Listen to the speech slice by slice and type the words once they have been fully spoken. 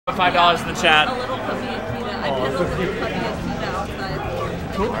$5 in the chat. A little puppy Akita. I did a little puppy Akita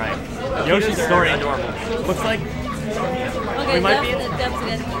outside. Cool. All right. Yoshi's story. Adorable. Looks like Okay, we might be. Deb's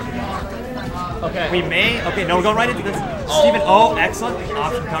again. Okay. We may. Okay, no, we're going right into this. Steven, oh, excellent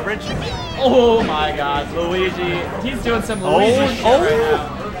option coverage. Oh my God, Luigi. He's doing some Luigi shit right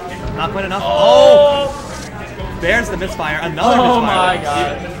now. Not quite enough. Oh! There's the misfire. Another misfire. Oh my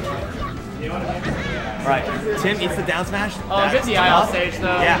God. All right, Tim eats the down smash. Oh, good DI off stage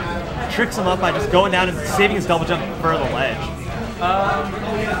though. Yeah, tricks him up by just going down and saving his double jump for the ledge.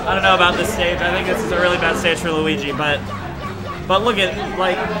 I don't know about this stage. I think this is a really bad stage for Luigi, but look at,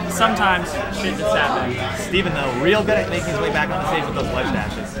 like, sometimes shit just happens. Steven, though, real good at making his way back on the stage with those ledge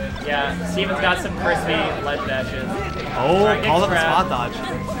dashes. Yeah, Steven's got some crispy ledge dashes. Oh, Right, called up the grab. spot dodge.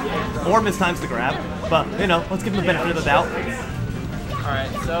 Or mistimes the grab. But, you know, let's give him the benefit of the doubt.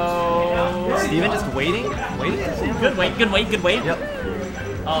 Alright, so... Steven just waiting. Good wait, good wait, good wait. Yep.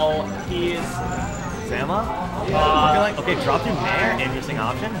 Oh, he's... Zamma? I feel like, okay, drop through Nair, interesting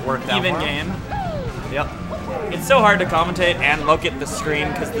option. Worked out even for him. game. Yep. It's so hard to commentate and look at the screen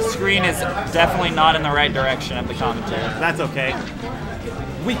because the screen is definitely not in the right direction of the commentary. That's okay.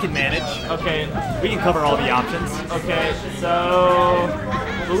 We can manage. Okay. We can cover all the options. Okay, so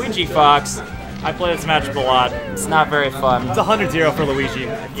Luigi Fox. I play this matchup a lot. It's not very fun. It's 100-0 for Luigi.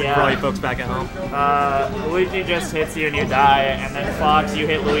 Yeah. For all you folks back at home. Luigi just hits you and you die, and then Fox, you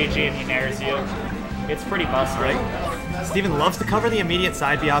hit Luigi and he nairs you. It's pretty busted. Right? Steven loves to cover the immediate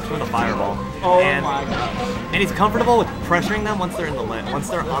side B option with a fireball. Oh and, my gosh. And he's comfortable with pressuring them once they're in the once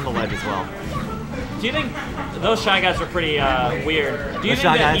they're on the ledge as well. Do you think those Shy Guys are pretty weird? Do you The think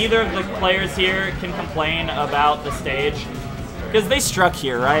Shy that Guys? either of the players here can complain about the stage? Because they struck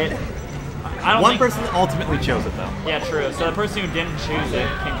here, right? I don't One think... person ultimately chose it, though. Yeah, true. So the person who didn't choose it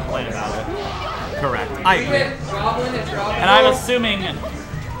can complain about it. Correct. I agree. And I'm assuming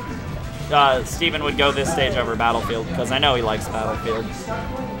Steven would go this stage over Battlefield, because I know he likes Battlefield.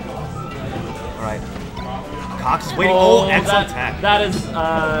 All right. Cox is waiting. Oh, excellent tech. That is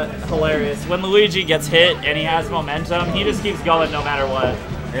hilarious. When Luigi gets hit and he has momentum, he just keeps going no matter what.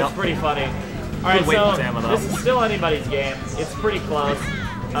 Yep. It's pretty funny. All right, wait so for Zamma, though. this is still anybody's game. It's pretty close.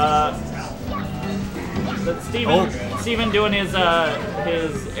 But Steven doing his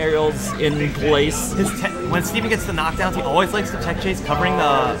aerials in place. When Steven gets the knockdowns, he always likes to tech chase, covering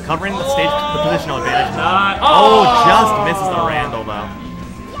the stage, the positional advantage. Just misses the Randall though.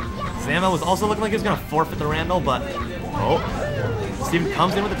 Zamma was also looking like he was gonna forfeit the Randall, but Steven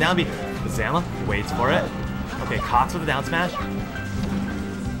comes in with the down B. Zamma waits for it. Okay, Cox with the down smash.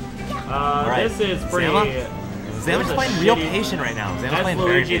 Right. This is pretty. Zamma's playing real patient right now. Zamma's playing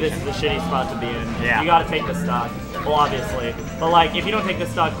very Luigi, patient. this is a shitty spot to be in. Yeah. You gotta take the stock. Well, obviously. But, like, if you don't take the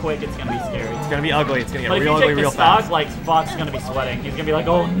stock quick, it's gonna be scary. It's gonna be ugly. It's gonna get but real if you ugly take real the stock, fast. like, Fox is gonna be sweating. He's gonna be like,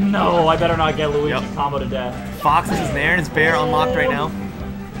 oh no, I better not get Luigi combo to death. Fox is Nair and his bear unlocked right now.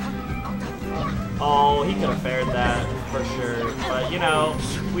 Oh, he could have fared that for sure. But, you know,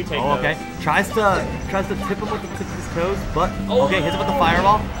 we take those. Okay. Tries to tip him with the tip of his toes, but okay, hits him with the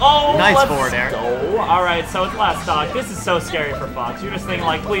fireball. Oh, nice forward air. Alright, so it's last stock. This is so scary for Fox. You're just thinking,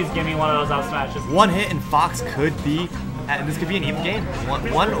 like, please give me one of those out smashes. One hit and Fox could be, and this could be an even game.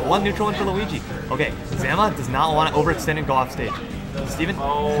 One neutral one for Luigi. Okay, Zamma does not want to overextend and go off stage. Steven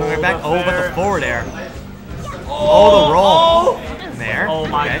coming right back. Oh, but the forward air. Oh, the roll. There. Oh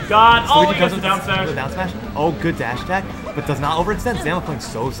my okay. god. So Oh, Luigi he comes gets with the down smash. the down smash. Oh, good dash attack, but does not overextend. Zamma playing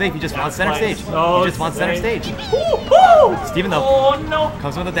so safe. He just wants center stage. He just wants center stage. Steven though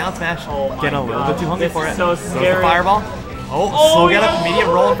comes with a down smash. Getting a little bit too hungry for it. So Goes the scary. fireball. Oh, get up. Immediate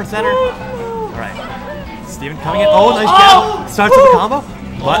rolling for center. All right. Steven coming in. Oh, nice jab. Starts with the combo,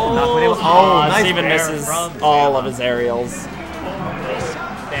 but not quite able. Oh, nice. Steven misses all of his aerials.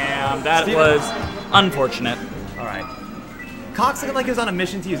 Damn, that was unfortunate. All right. Cox looking like he was on a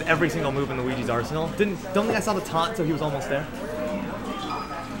mission to use every single move in Luigi's arsenal. Don't think I saw the taunt, so he was almost there.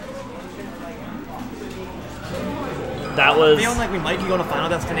 That was. Feeling like we might be going to Final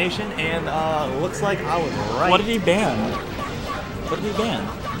Destination, and looks like I was right. What did he ban? What did he ban?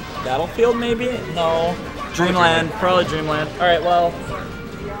 Battlefield, maybe? No. Dreamland. Probably Dreamland. All right. Well,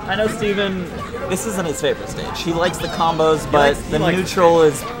 I know Steven. This isn't his favorite stage. He likes the combos, but the neutral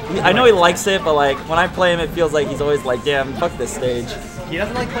is. I know he likes it, but like when I play him, it feels like he's always like, "Damn, fuck this stage." He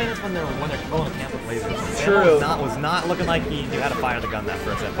doesn't like playing this when they're going to camp with lasers. True. Was not looking like he knew how to fire the gun that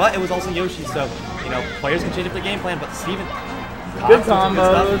first set, but it was also Yoshi, so you know players can change up the game plan. But Steven, Good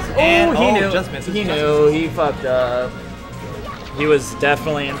combos. And he knew. Just misses. He knew. He fucked up. He was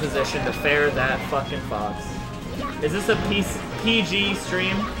definitely in position to fare that fucking Fox. Is this a PG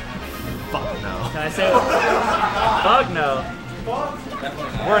stream? Fuck no. Can I say it? Fuck no.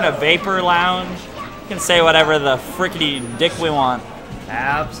 We're in a vapor lounge. We can say whatever the frickety dick we want.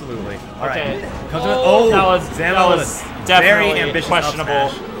 Absolutely. All Okay. right. Comes with, oh, that was definitely very ambitious questionable.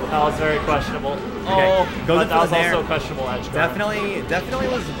 up smash. That was very questionable. Okay. Oh, Goes but in that for was the nair. also a questionable edge guard. Definitely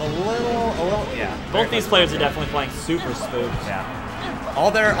was a little, yeah. Both these players are definitely playing super spooked. Yeah.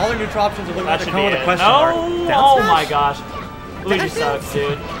 All their neutral options are looking like That they're should be coming with it. a question mark. Down Oh smash? my gosh. Luigi Dash dance? sucks,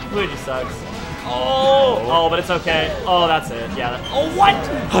 dude. Luigi sucks. Oh, but it's okay. Oh, that's it. Yeah. Oh, what?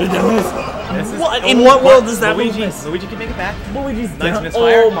 How did that miss? This is, What? In what world does that Luigi? miss? Luigi can make it back. Luigi's Nice down.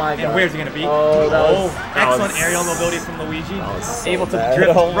 misfire. Oh my god. And where's he gonna be? Oh, that was excellent aerial mobility from Luigi. so Able to bad.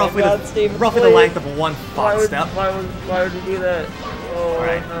 drift Oh my roughly, God, Steven, roughly the please. length of one fox step. Why would you do that? Oh, All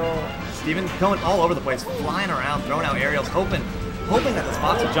right. no. Steven going all over the place, flying around, throwing out aerials, hoping that this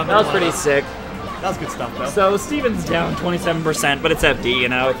fox would jump That in. was pretty sick. That was good stuff, though. So Steven's down 27%, but it's FD, you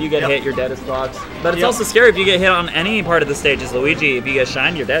know. If you get hit, you're dead as Fox. But it's Yep. also scary if you get hit on any part of the stage as Luigi. If you get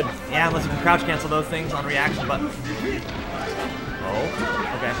shined, you're dead. Yeah, unless you can crouch cancel those things on reaction button.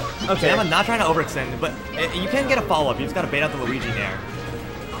 Oh, okay. Okay. Zamma not trying to overextend, but you can get a follow-up. You just got to bait out the Luigi nair.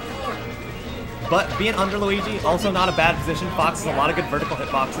 But being under Luigi, also not a bad position. Fox has a lot of good vertical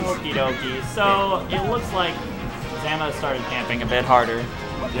hitboxes. Okie dokie. So it looks like Zamma started camping a bit harder.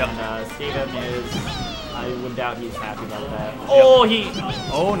 Yep. And Steven is, I would doubt he's happy about that. Oh,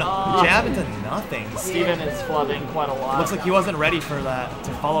 Oh, no. Jab into nothing. Steven is flubbing quite a lot. Looks like he wasn't ready for that,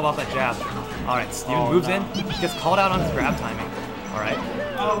 to follow up that jab. All right, Steven moves in, gets called out on his grab timing. All right.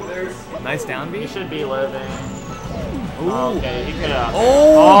 Nice down He B. should be living. Ooh. Okay, he could have.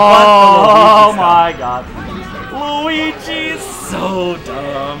 Oh, my god. Luigi's so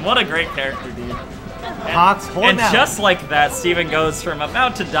dumb. What a great character, dude. Fox holding And that, just like that, Steven goes from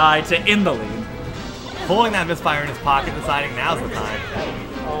about to die to in the lead. holding that misfire in his pocket, deciding now's the time.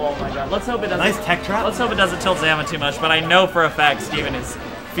 Oh my god. Let's hope it doesn't. Nice tech trap. Let's hope it doesn't tilt Zamma too much, but I know for a fact Steven is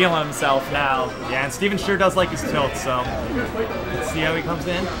feeling himself now. Yeah, and Steven sure does like his tilt, so let's see how he comes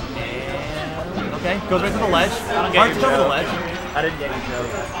in. And okay, goes right to the ledge. I don't get Hard your to over the joke. ledge. I didn't get your joke.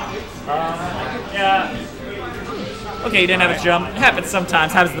 Yeah. Okay, you didn't have a jump. It happens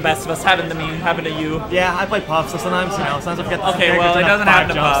sometimes. Happens to the best of us. Happened to me. Happened to you. Yeah, I play Puff, so sometimes, sometimes I forget the Okay, well, it doesn't happen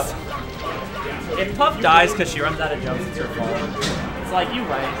to jumps. Puff. If Puff dies because she runs out of jumps, it's your fault. It's like, you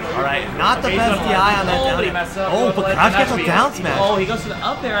right. All right, not the Okay, best so DI on that but down. he messed up. Oh, but crouch cancel down smash. Oh, he goes to the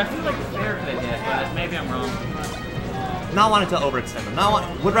up there. I feel like the fair could have hit, but maybe I'm wrong. Not wanting to overextend him.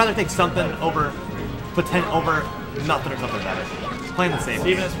 Would rather take something over nothing or something better. Playing the safe.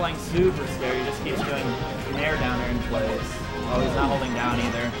 Steven is playing super scary. He just keeps doing nair down there in place. Oh, he's not holding down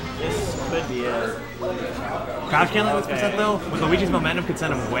either. This could be it. Crouch canceling this percent though, with Luigi's momentum could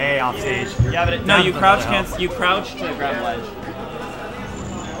send him way off stage. Yeah, but no, you crouch cancel. You crouch to grab ledge.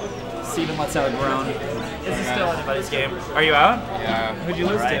 Steven lets out a groan. This is still anybody's game. Are you out? Yeah. Who'd you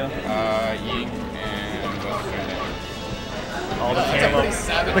lose to? Ying and what's her name? Oh, the Caleb.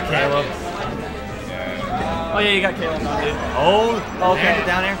 The Caleb. Oh yeah, you got Caleb now, dude. Oh, Okay.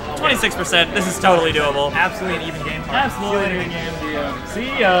 down air. 26%. This is totally doable. Absolutely an even game. Absolutely an even game.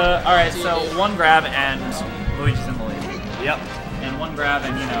 See ya. All right, so one grab and Luigi's in the lead. Yep. And one grab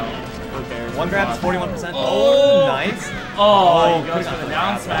and who cares? One grab is 41%. Oh, nice. Oh, he goes could've for gone the for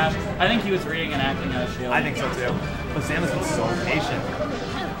down the smash. I think he was reading and acting out of shield. I think so too. But Zamma's been so patient.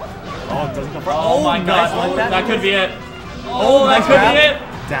 Oh, it doesn't go for. Oh my nice god, like that could be it. Oh, that nice could grab. be it.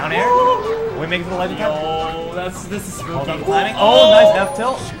 Down air. We make it to the ledge again. Oh, this is spooky. Hold on, timing. Oh, nice F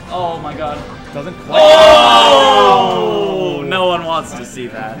tilt. Oh my god. Doesn't quite. Oh! No one wants to see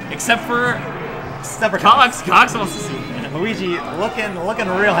that. Except for Stepper Cox. Cox wants to see that. Luigi looking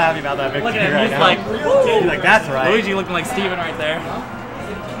real happy about that victory Look at him, right he's now. like, He's like, that's right. Luigi looking like Steven right there.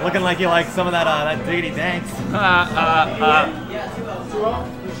 Looking like you like some of that diggity danks.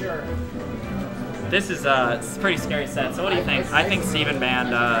 This is it's a pretty scary set. So what do you think? I think Steven banned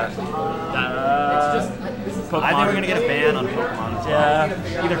Pokemon. I think we're gonna get a ban on Pokemon as well.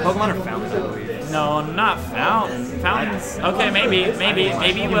 Yeah. Either Pokemon or Fountain, I believe. No, not Fountain. Fountain's okay. Maybe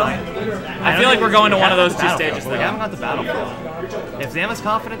you will. I feel like we're going to one of those two stages. We haven't got the Battlefield. If Zamma's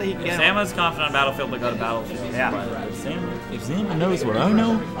confident that he can get him, Zamma's confident on Battlefield to go to Battlefield. Yeah. If Zamma knows what I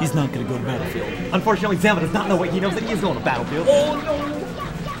know, he's not going to go to Battlefield. Unfortunately, Zamma does not know what he knows that he is going to Battlefield.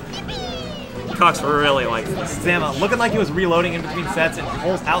 Cox really likes this. Zamma looking like he was reloading in between sets and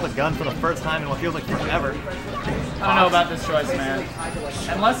pulls out the gun for the first time in what feels like forever. I don't know about this choice, man.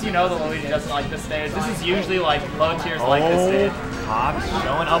 Unless you know that Luigi doesn't like this stage. This is usually like low tiers like this stage. Cox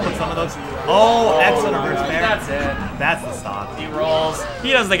showing up with some of those. Oh, excellent reverse fair. That's it. That's the stock. He rolls.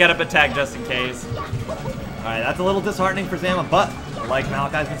 He does the get up attack just in case. Alright, that's a little disheartening for Zamma, but like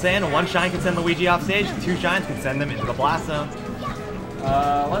Malachi's been saying, one shine can send Luigi off stage, two shines can send them into the blast zone.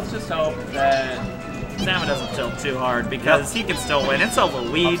 Let's just hope that Zamma doesn't tilt too hard because he can still win. It's a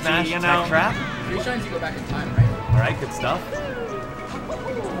Luigi, Smash, you know. tech trap. 3 shines to go back in time, right? All right, good stuff.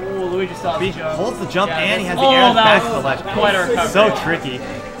 Ooh, Luigi still has He the jump. holds the jump and he has the Oh, air that back to was the ledge. quite a recovery. So tricky.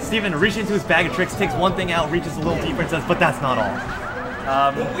 Steven reaches into his bag of tricks, takes one thing out, reaches a little deeper and says, but that's not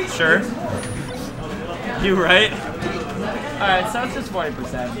all. Sure. You right? Alright, so it's just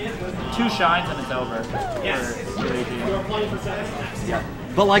 40%. 2 shines and it's over. Yes. For Luigi. Yeah.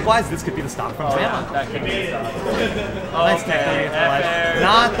 But likewise, this could be the stop from Zamma. That could be a stop. Nice tech W at the ledge.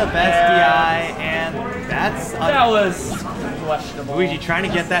 Not the best DI, and that's That was questionable. Luigi trying to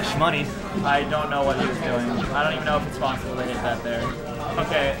get that shmoney. I don't know what he was doing. I don't even know if it's possible to hit that there.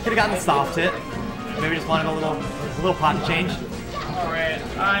 Okay. Could have gotten the soft hit. Maybe just wanted a little pocket change. Alright,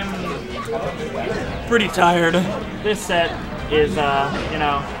 I'm pretty tired. This set is, you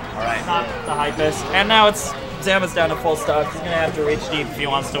know, not the hypest. And now it's Zamma's down to full stock. He's gonna have to reach deep if he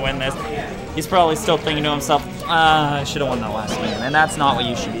wants to win this. He's probably still thinking to himself, I should have won that last game. And that's not what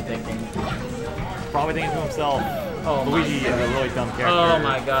you should be thinking. Probably thinking to himself, Oh, Luigi is a really dumb character. Oh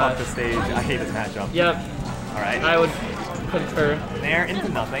my god. Fuck the stage. I hate this matchup. Yep. Alright. I would concur. There into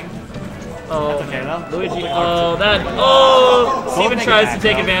nothing. Oh, That's okay though. Luigi. Oh, that. Oh! Steven make tries it to back,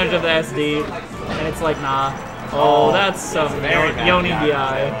 take though. advantage of the SD. And it's like, nah. Oh, that's some Very bad Yoni DI.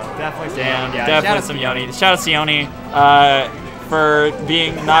 DI. Definitely some Damn, Yoni DI. definitely some Yoni. Shout out to Yoni for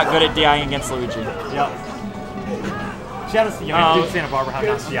being not good at DIing against Luigi. Yep. Shout out to Yoni. Santa Barbara have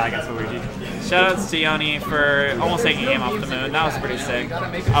not DI against Luigi. Shout out to Yoni for almost taking a game off the moon. That was pretty sick.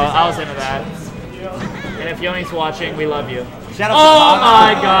 I was into that. And if Yoni's watching, we love you. Shout out Oh to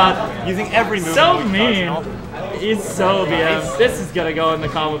my god. using every move. So in Luigi's mean. arsenal. He's so BM. This is gonna go in the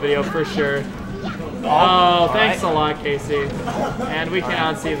combo video for sure. Oh, thanks a lot, Casey. And we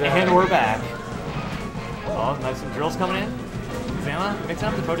cannot see that. And we're back. Oh, nice some drills coming in. Zamma mixing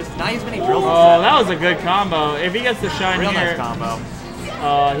up the approaches. Not using many drills. Oh, that was a good combo. If he gets the shine Real here, nice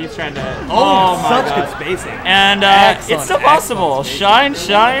combo. he's trying to. Oh, my such god. good spacing. And Excellent, it's still possible. excellent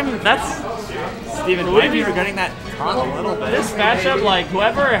Shine. That's Steven might be regretting that ton a little bit. this matchup. Like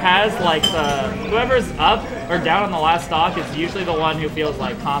whoever has like whoever's up or down on the last stock is usually the one who feels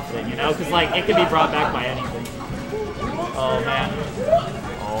like confident, you know, because like it can be brought back by anything. Oh man.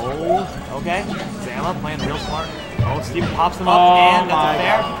 Oh, okay. Zamma playing real smart. Oh, Steven pops him up, Oh and that's my a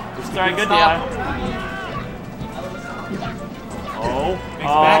fair. god. Just Sorry, good stop. DI. Oh, makes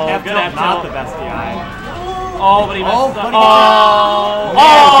Oh, back F good tilt, F not tilt. the best DI. Oh, but he messed Oh, up. but he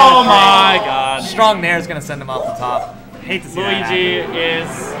Oh my god. Strong Nair is gonna send him off the top. Hate to see that Luigi happen.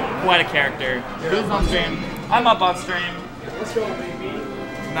 is quite a character. Who's on stream? I'm up on stream.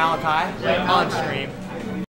 Malachi on stream.